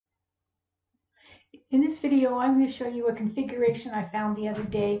In this video, I'm going to show you a configuration I found the other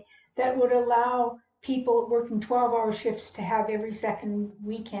day that would allow people working 12-hour shifts to have every second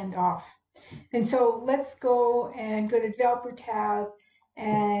weekend off. And so let's go and go to the Developer tab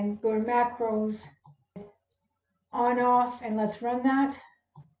and go to Macros, Onoff, and let's run that.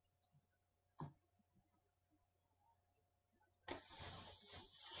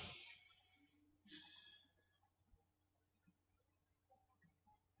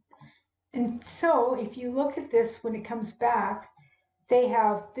 And so if you look at this when it comes back, they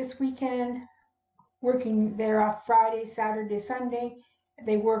have this weekend working. They're off Friday, Saturday, Sunday.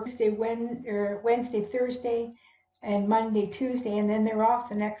 They work Wednesday, Thursday, and Monday, Tuesday, and then they're off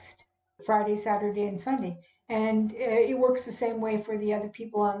the next Friday, Saturday, and Sunday. And it works the same way for the other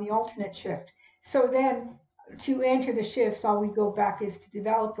people on the alternate shift. So then to enter the shifts, all we go back is to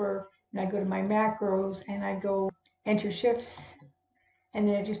Developer, and I go to my macros, and I go enter shifts, and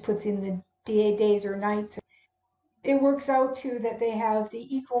then it just puts in the days or nights. It works out to that they have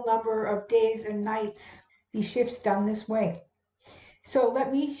the equal number of days and nights, these shifts done this way. So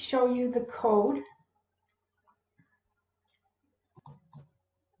let me show you the code.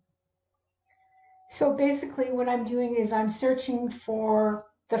 So basically what I'm doing is I'm searching for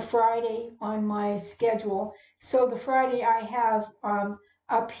the Friday on my schedule. So the Friday I have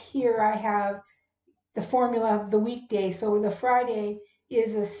up here, I have the formula of the weekday. So the Friday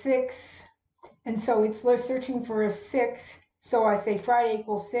is a 6, and so it's searching for a 6. So I say Friday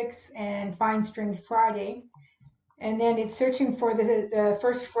equals 6 and find string Friday. And then it's searching for the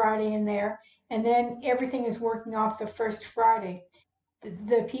first Friday in there. And then everything is working off the first Friday.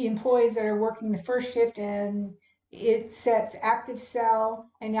 The employees that are working the first shift, and it sets active cell,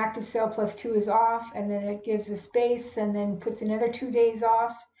 and active cell plus 2 is off, and then it gives a space and then puts another 2 days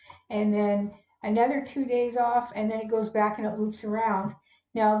off, and then another 2 days off, and then it goes back and it loops around.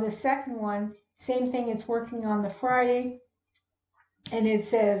 Now the second one, same thing, it's working on the Friday, and it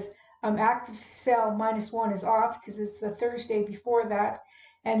says active cell -1 is off because it's the Thursday before that,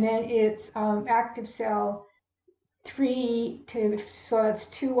 and then it's active cell 3 to, so that's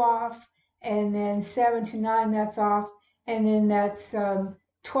 2 off, and then 7 to 9, that's off, and then that's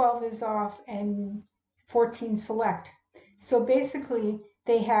 12 is off, and 14 select. So basically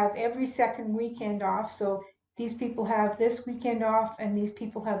they have every second weekend off. So these people have this weekend off, and these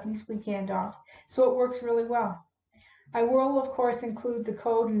people have this weekend off. So it works really well. I will, of course, include the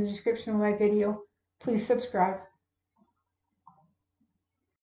code in the description of my video. Please subscribe.